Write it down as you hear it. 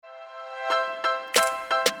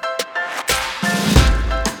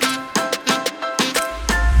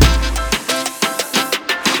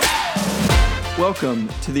welcome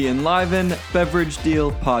to the Enliven Beverage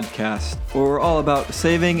Deal podcast, where we're all about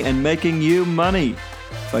saving and making you money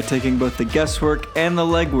by taking both the guesswork and the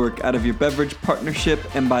legwork out of your beverage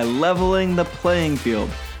partnership and by leveling the playing field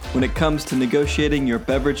when it comes to negotiating your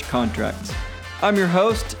beverage contracts. I'm your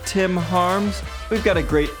host, Tim Harms. We've got a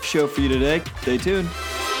great show for you today. Stay tuned.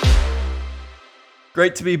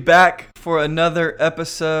 Great to be back for another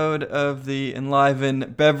episode of the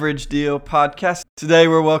Enliven Beverage Deal podcast. Today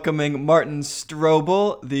we're welcoming Martin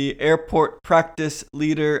Strobel, the airport practice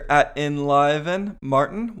leader at Enliven.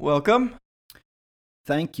 Martin, welcome.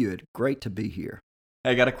 Thank you. It's great to be here.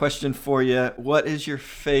 I got a question for you. What is your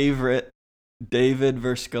favorite David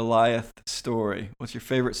versus Goliath story? What's your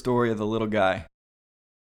favorite story of the little guy?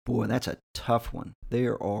 Boy, that's a tough one.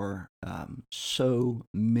 There are so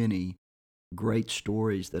many great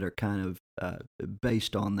stories that are kind of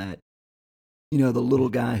based on that, the little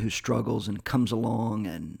guy who struggles and comes along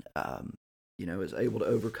and, is able to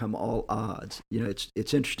overcome all odds.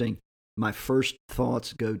 It's interesting. My first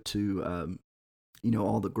thoughts go to,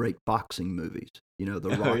 all the great boxing movies, the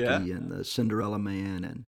Rocky and the Cinderella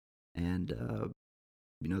Man and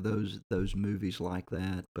those movies like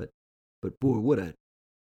that. But boy,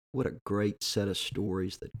 what a great set of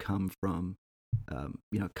stories that come from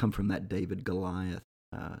that David Goliath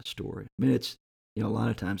story. I mean, it's, a lot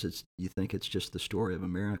of times you think it's just the story of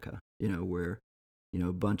America, where,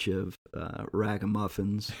 a bunch of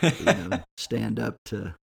ragamuffins, stand up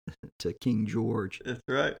to King George. That's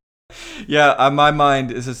right. Yeah, my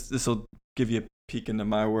mind is this will give you a peek into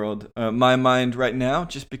my world. My mind right now,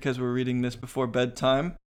 just because we're reading this before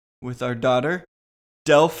bedtime with our daughter,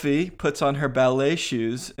 Delphi puts on her ballet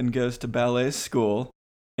shoes and goes to ballet school.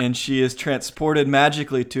 And she is transported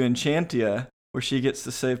magically to Enchantia, where she gets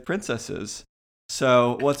to save princesses.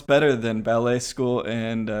 So what's better than ballet school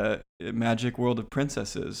and magic world of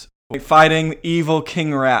princesses? Fighting evil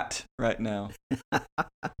King Rat right now.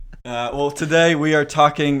 Well, today we are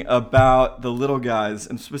talking about the little guys,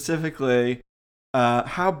 and specifically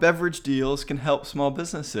how beverage deals can help small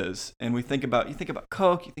businesses. And you think about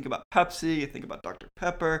Coke, you think about Pepsi, you think about Dr.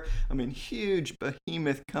 Pepper. I mean, huge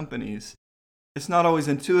behemoth companies. It's not always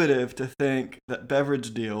intuitive to think that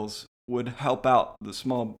beverage deals would help out the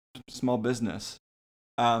small business.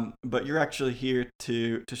 But you're actually here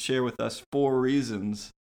to share with us 4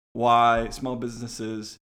 reasons why small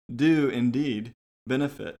businesses do indeed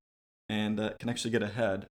benefit and can actually get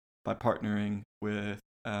ahead by partnering with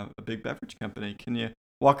a big beverage company. Can you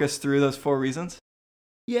walk us through those 4 reasons?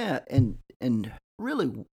 Yeah, and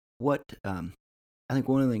really what I think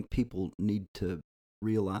one of the things people need to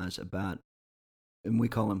realize about, and we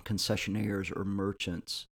call them concessionaires or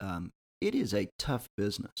merchants, it is a tough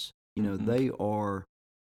business. They are,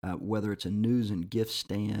 whether it's a news and gift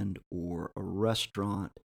stand or a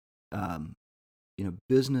restaurant,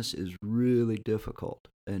 business is really difficult.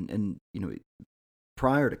 And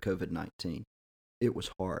prior to COVID-19, it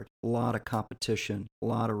was hard. A lot of competition, a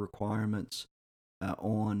lot of requirements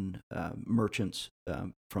on merchants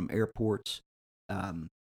from airports.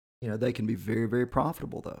 They can be very, very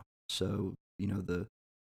profitable, though. So,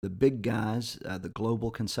 the big guys, the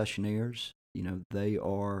global concessionaires, they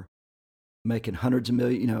are making hundreds of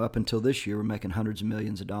millions, up until this year, we're making hundreds of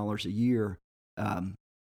millions of dollars a year.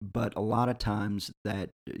 But a lot of times that,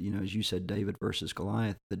 as you said, David versus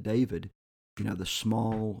Goliath, the David, the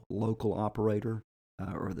small local operator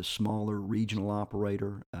or the smaller regional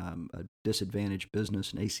operator, a disadvantaged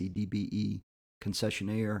business, an ACDBE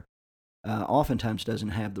concessionaire, oftentimes doesn't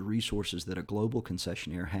have the resources that a global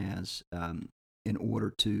concessionaire has in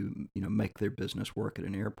order to make their business work at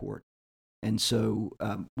an airport. And so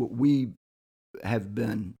what we have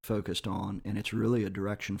been focused on, and it's really a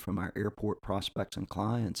direction from our airport prospects and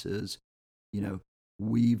clients, is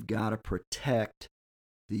we've got to protect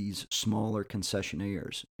these smaller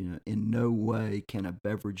concessionaires. In no way can a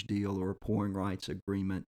beverage deal or a pouring rights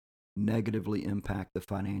agreement negatively impact the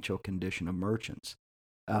financial condition of merchants.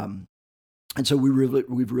 And so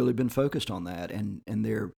we've really been focused on that, and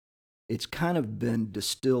it's kind of been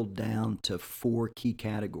distilled down to 4 key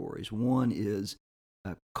categories. One is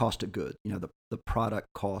cost of goods, the product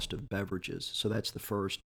cost of beverages. So that's the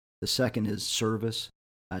first. The second is service,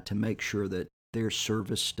 to make sure that their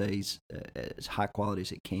service stays as high quality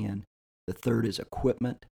as it can. The third is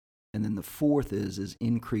equipment, and then the fourth is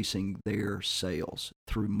increasing their sales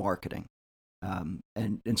through marketing. And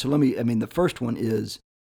so the first one is,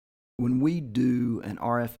 when we do an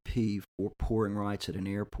RFP for pouring rights at an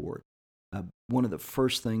airport, one of the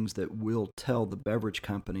first things that we'll tell the beverage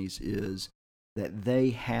companies is that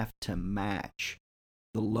they have to match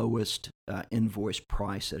the lowest invoice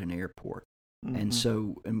price at an airport. And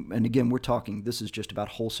so, and again, we're talking, this is just about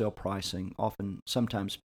wholesale pricing.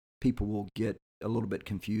 Sometimes people will get a little bit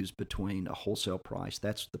confused between a wholesale price.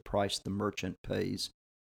 That's the price the merchant pays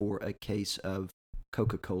for a case of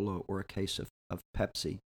Coca-Cola or a case of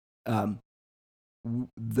Pepsi.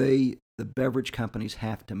 The beverage companies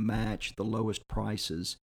have to match the lowest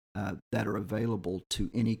prices that are available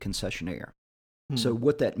to any concessionaire. So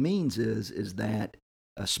what that means is that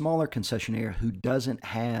a smaller concessionaire who doesn't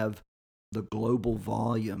have the global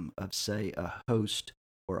volume of, say, a Host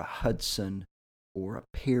or a Hudson or a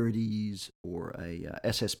Parodies or a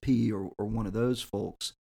SSP or one of those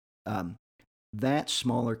folks, that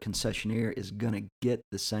smaller concessionaire is going to get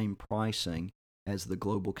the same pricing as the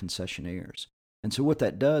global concessionaires. And so what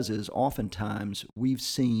that does is oftentimes we've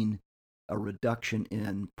seen a reduction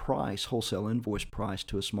in price, wholesale invoice price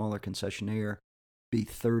to a smaller concessionaire be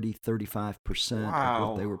 35% of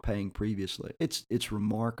what they were paying previously. It's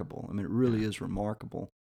remarkable. I mean, it really is remarkable,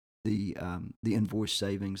 the invoice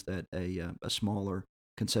savings that a smaller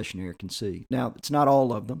concessionaire can see. Now, it's not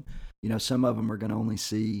all of them. Some of them are going to only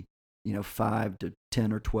see 5 to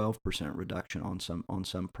 10 or 12% reduction on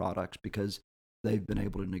some products because they've been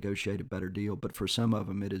able to negotiate a better deal. But for some of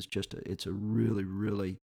them, it's a really,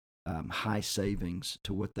 really high savings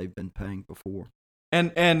to what they've been paying before.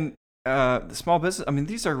 And the small business, I mean,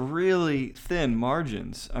 these are really thin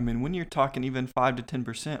margins. I mean, when you're talking even 5 to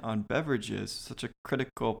 10% on beverages, such a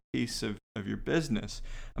critical piece of your business,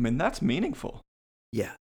 I mean, that's meaningful.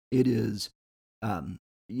 Yeah, it is.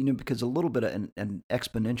 Because a little bit of, and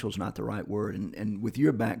exponential is not the right word, and with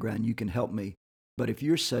your background, you can help me. But if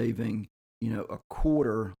you're saving, a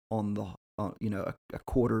quarter on the, a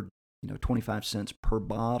quarter, 25 cents per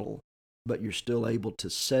bottle, but you're still able to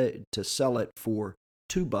sell it for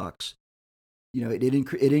 $2,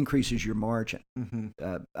 it increases your margin.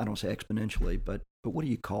 I don't say exponentially, but what do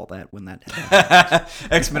you call that when that happens?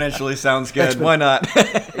 Exponentially sounds good. Why not?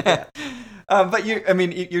 Yeah. But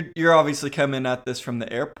you're obviously coming at this from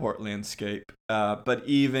the airport landscape. But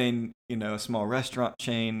even a small restaurant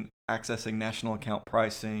chain accessing national account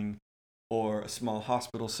pricing, or a small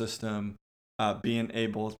hospital system being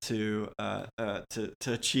able to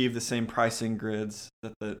achieve the same pricing grids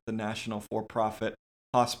that the national for-profit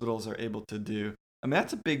hospitals are able to do. I mean,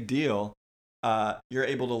 that's a big deal. You're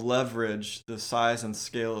able to leverage the size and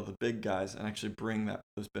scale of the big guys and actually bring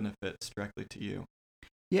those benefits directly to you.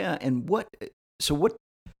 Yeah, and so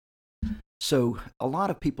a lot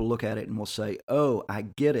of people look at it and will say, "Oh, I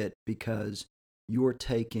get it, because you're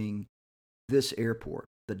taking this airport,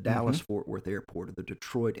 the Dallas-Fort Worth Airport or the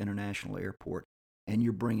Detroit International Airport, and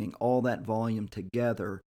you're bringing all that volume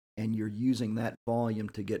together, and you're using that volume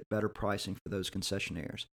to get better pricing for those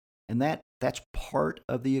concessionaires." And that's part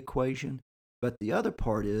of the equation. But the other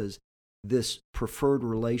part is this preferred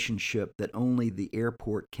relationship that only the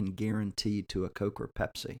airport can guarantee to a Coke or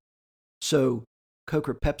Pepsi. So Coke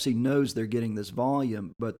or Pepsi knows they're getting this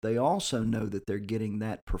volume, but they also know that they're getting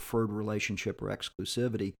that preferred relationship or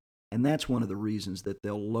exclusivity. And that's one of the reasons that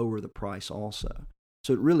they'll lower the price also.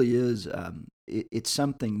 So it really is, it's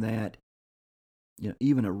something that,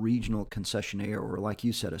 even a regional concessionaire, or like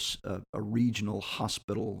you said, a regional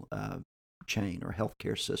hospital chain or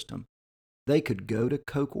healthcare system, they could go to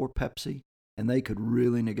Coke or Pepsi and they could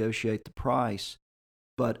really negotiate the price.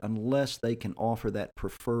 But unless they can offer that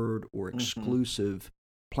preferred or exclusive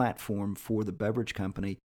platform for the beverage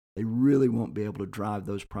company, they really won't be able to drive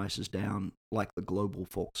those prices down like the global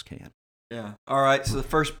folks can. Yeah. All right. So the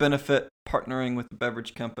first benefit partnering with the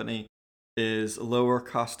beverage company is lower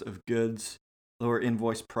cost of goods, lower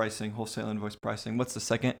invoice pricing, wholesale invoice pricing. What's the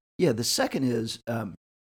second? Yeah, the second is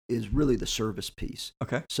really the service piece.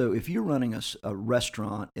 Okay. So if you're running a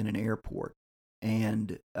restaurant in an airport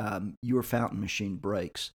and your fountain machine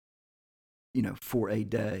breaks, for a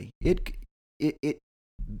day, it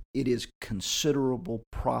is considerable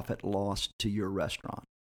profit loss to your restaurant.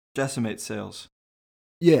 Decimates sales.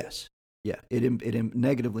 Yes. Yeah, it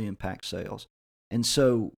negatively impacts sales. And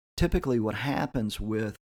so typically what happens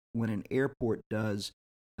when an airport does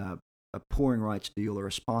a pouring rights deal or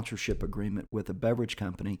a sponsorship agreement with a beverage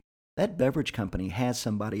company, that beverage company has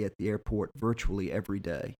somebody at the airport virtually every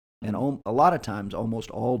day. And a lot of times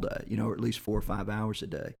almost all day, or at least 4 or 5 hours a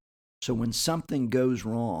day. So when something goes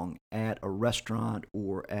wrong at a restaurant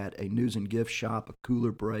or at a news and gift shop, a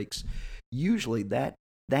cooler breaks, usually that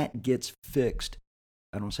gets fixed.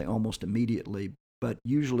 I don't say almost immediately, but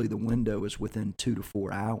usually the window is within 2 to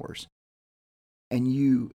 4 hours.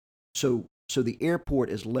 And so the airport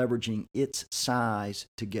is leveraging its size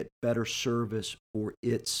to get better service for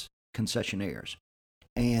its concessionaires.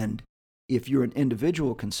 And if you're an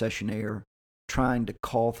individual concessionaire trying to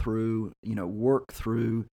call through, work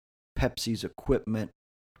through Pepsi's equipment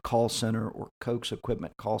call center or Coke's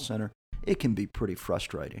equipment call center, it can be pretty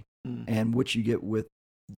frustrating. And what you get with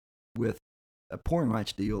a pouring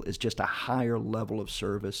rights deal is just a higher level of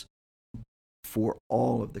service for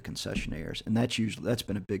all of the concessionaires, and that's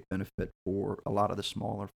been a big benefit for a lot of the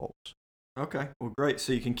smaller folks. Okay, well, great.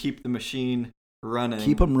 So you can keep the machine running.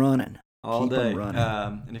 Keep them running all keep day. 'em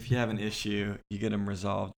running. And if you have an issue, you get them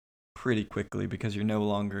resolved pretty quickly because you're no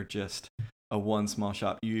longer just a one small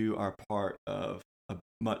shop. You are part of a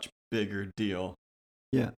much bigger deal.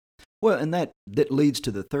 Yeah. Well, and that leads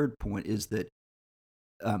to the third point is that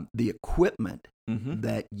the equipment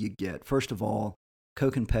that you get, first of all,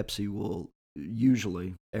 Coke and Pepsi will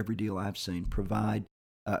usually, every deal I've seen, provide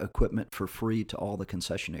equipment for free to all the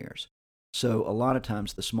concessionaires. So a lot of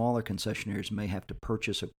times the smaller concessionaires may have to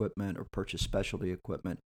purchase equipment or purchase specialty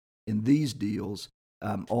equipment. In these deals,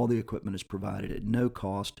 all the equipment is provided at no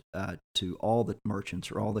cost to all the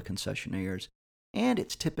merchants or all the concessionaires, and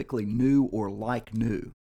it's typically new or like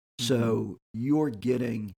new. So you're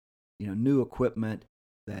getting, new equipment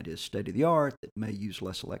that is state of the art, that may use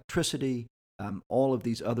less electricity, all of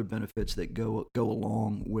these other benefits that go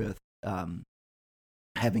along with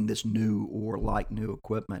having this new or like new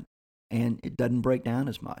equipment, and it doesn't break down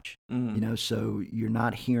as much. So you're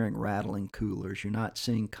not hearing rattling coolers, you're not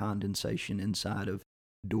seeing condensation inside of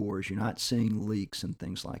doors, you're not seeing leaks and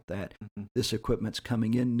things like that. This equipment's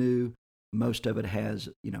coming in new. Most of it has,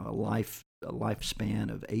 a lifespan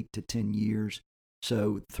of 8 to 10 years.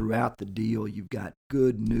 So throughout the deal, you've got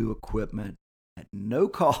good new equipment at no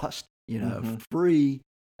cost, free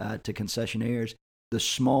to concessionaires. The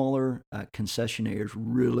smaller concessionaires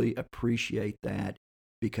really appreciate that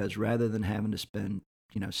because rather than having to spend,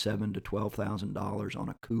 $7,000 to $12,000 on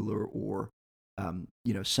a cooler or,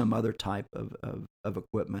 some other type of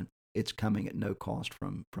equipment, it's coming at no cost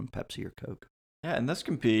from Pepsi or Coke. Yeah, and this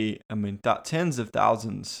can be, tens of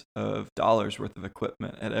thousands of dollars worth of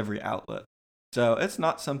equipment at every outlet. So it's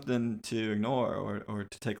not something to ignore or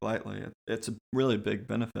to take lightly. It's a really big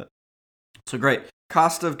benefit. So great.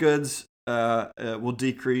 Cost of goods will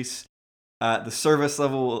decrease. The service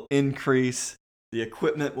level will increase. The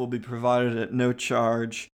equipment will be provided at no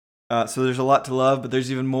charge. So there's a lot to love, but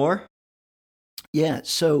there's even more. Yeah.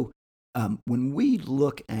 So when we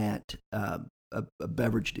look at a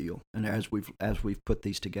beverage deal, and as we've put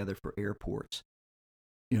these together for airports,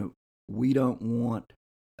 we don't want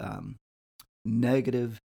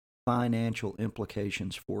negative financial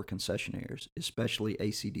implications for concessionaires, especially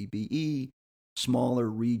ACDBE, smaller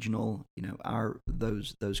regional,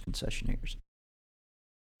 those concessionaires.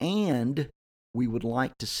 And we would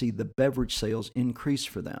like to see the beverage sales increase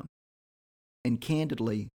for them. And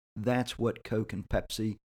candidly, that's what Coke and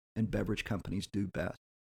Pepsi and beverage companies do best.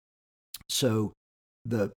 So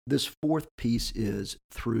this fourth piece is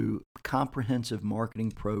through comprehensive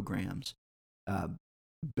marketing programs,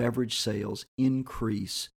 beverage sales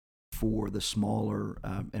increase for the smaller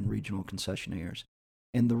and regional concessionaires.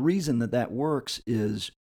 And the reason that works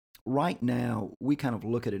is right now we kind of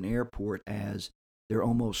look at an airport as there are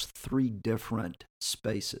almost 3 different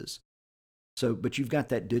spaces. So, but you've got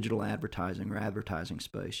that digital advertising or advertising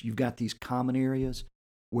space. You've got these common areas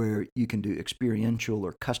where you can do experiential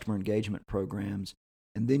or customer engagement programs.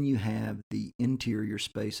 And then you have the interior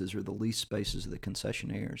spaces or the lease spaces of the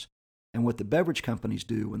concessionaires. And what the beverage companies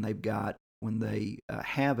do when they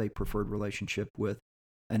have a preferred relationship with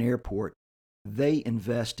an airport, they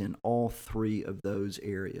invest in all 3 of those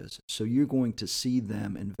areas. So you're going to see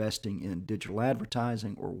them investing in digital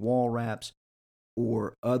advertising or wall wraps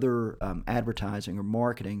or other advertising or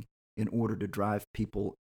marketing in order to drive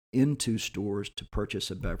people into stores to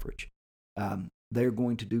purchase a beverage. They're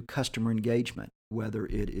going to do customer engagement, whether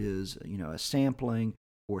it is a sampling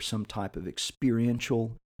or some type of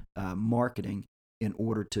experiential marketing in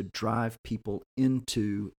order to drive people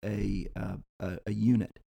into a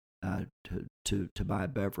unit to buy a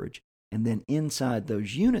beverage. And then inside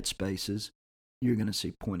those unit spaces, you're going to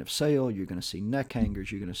see point of sale, you're going to see neck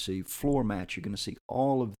hangers, you're going to see floor mats, you're going to see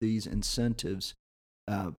all of these incentives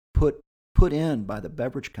put in by the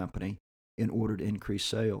beverage company in order to increase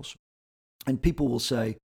sales. And people will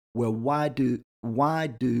say, well, why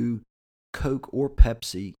do Coke or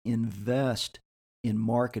Pepsi invest in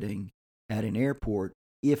marketing at an airport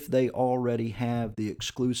if they already have the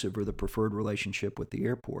exclusive or the preferred relationship with the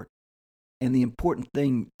airport? And the important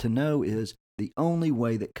thing to know is the only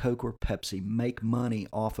way that Coke or Pepsi make money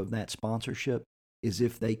off of that sponsorship is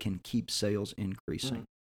if they can keep sales increasing.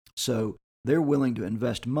 So they're willing to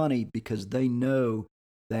invest money because they know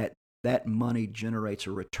that money generates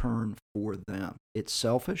a return for them. It's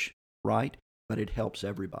selfish, right? but it helps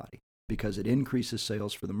everybody because it increases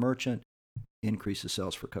sales for the merchant, increases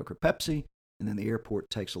sales for Coke or Pepsi, and then the airport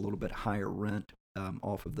takes a little bit higher rent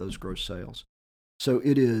off of those gross sales. So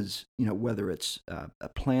it is, whether it's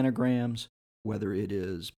planograms, whether it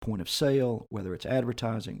is point of sale, whether it's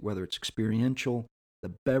advertising, whether it's experiential,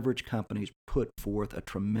 the beverage companies put forth a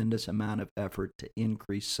tremendous amount of effort to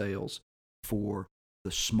increase sales for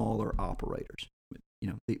the smaller operators.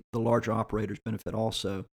 The larger operators benefit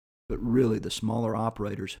also, but really the smaller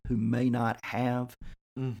operators who may not have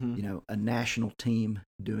a national team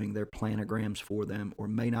doing their planograms for them, or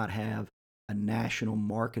may not have a national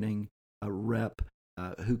marketing rep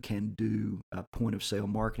who can do point of sale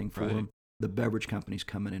marketing for them. The beverage companies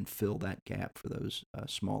come in and fill that gap for those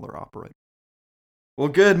smaller operators. Well,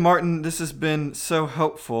 good, Martin. This has been so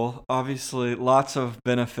helpful. Obviously, lots of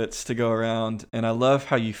benefits to go around, and I love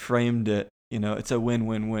how you framed it. It's a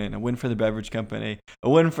win-win-win. A win for the beverage company, a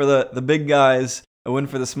win for the big guys, a win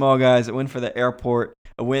for the small guys, a win for the airport,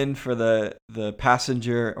 a win for the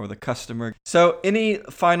passenger or the customer. So any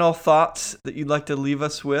final thoughts that you'd like to leave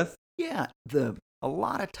us with? Yeah, a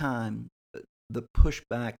lot of time, the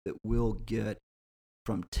pushback that we'll get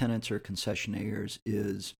from tenants or concessionaires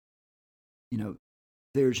is,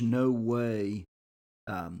 there's no way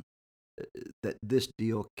that this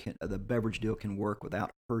deal the beverage deal can work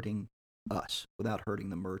without hurting us, without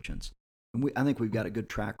hurting the merchants. And I think we've got a good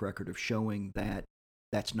track record of showing that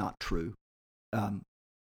that's not true.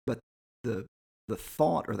 But the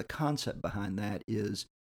thought or the concept behind that is,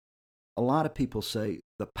 a lot of people say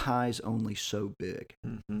the pie's only so big,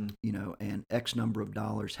 and X number of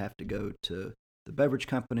dollars have to go to the beverage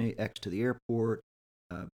company, X to the airport,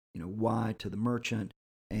 Y to the merchant.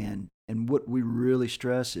 And what we really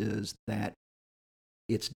stress is that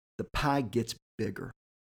the pie gets bigger.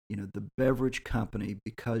 The beverage company,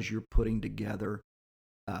 because you're putting together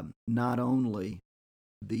not only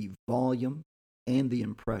the volume and the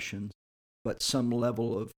impressions, but some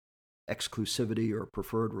level of exclusivity or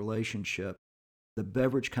preferred relationship, the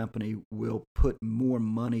beverage company will put more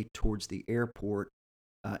money towards the airport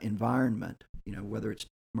environment, whether it's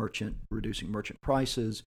reducing merchant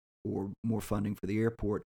prices or more funding for the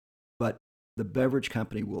airport. But the beverage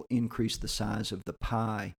company will increase the size of the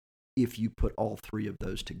pie if you put all three of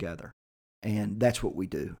those together. And that's what we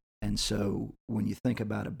do. And so when you think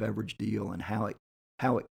about a beverage deal and how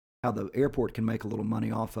the airport can make a little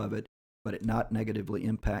money off of it, but it not negatively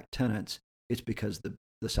impact tenants, it's because the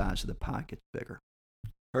size of the pie gets bigger.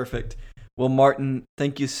 Perfect. Well, Martin,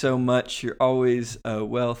 thank you so much. You're always a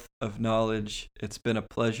wealth of knowledge. It's been a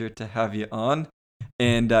pleasure to have you on.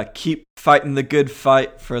 And keep fighting the good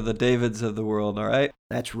fight for the Davids of the world, all right?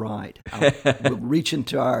 That's right. We'll reach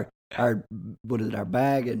into our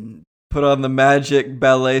bag and put on the magic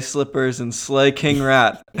ballet slippers and slay King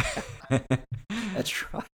Rat.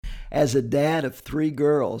 That's right. As a dad of 3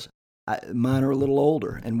 girls, mine are a little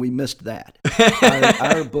older, and we missed that.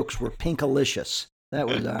 Our books were Pinkalicious.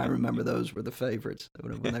 I remember those were the favorites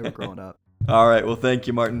when they were growing up. All right. Well, thank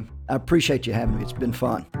you, Martin. I appreciate you having me. It's been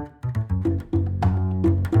fun.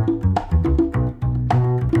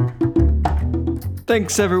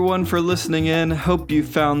 Thanks everyone for listening in. Hope you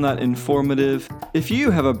found that informative. If you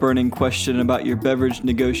have a burning question about your beverage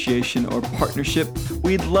negotiation or partnership,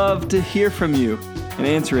 we'd love to hear from you and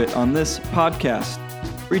answer it on this podcast.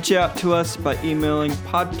 Reach out to us by emailing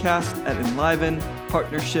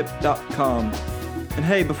podcast@enlivenpartnership.com. And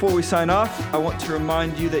hey, before we sign off, I want to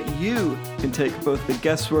remind you that you can take both the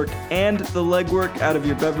guesswork and the legwork out of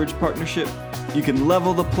your beverage partnership. You can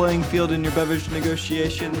level the playing field in your beverage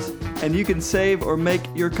negotiations, and you can save or make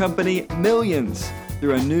your company millions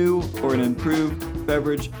through a new or an improved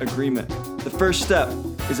beverage agreement. The first step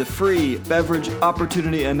is a free beverage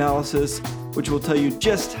opportunity analysis, which will tell you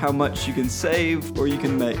just how much you can save or you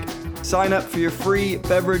can make. Sign up for your free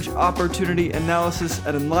beverage opportunity analysis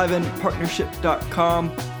at enlivenpartnership.com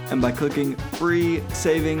and by clicking Free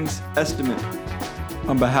Savings Estimate.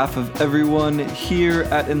 On behalf of everyone here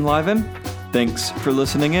at Enliven, thanks for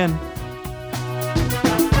listening in.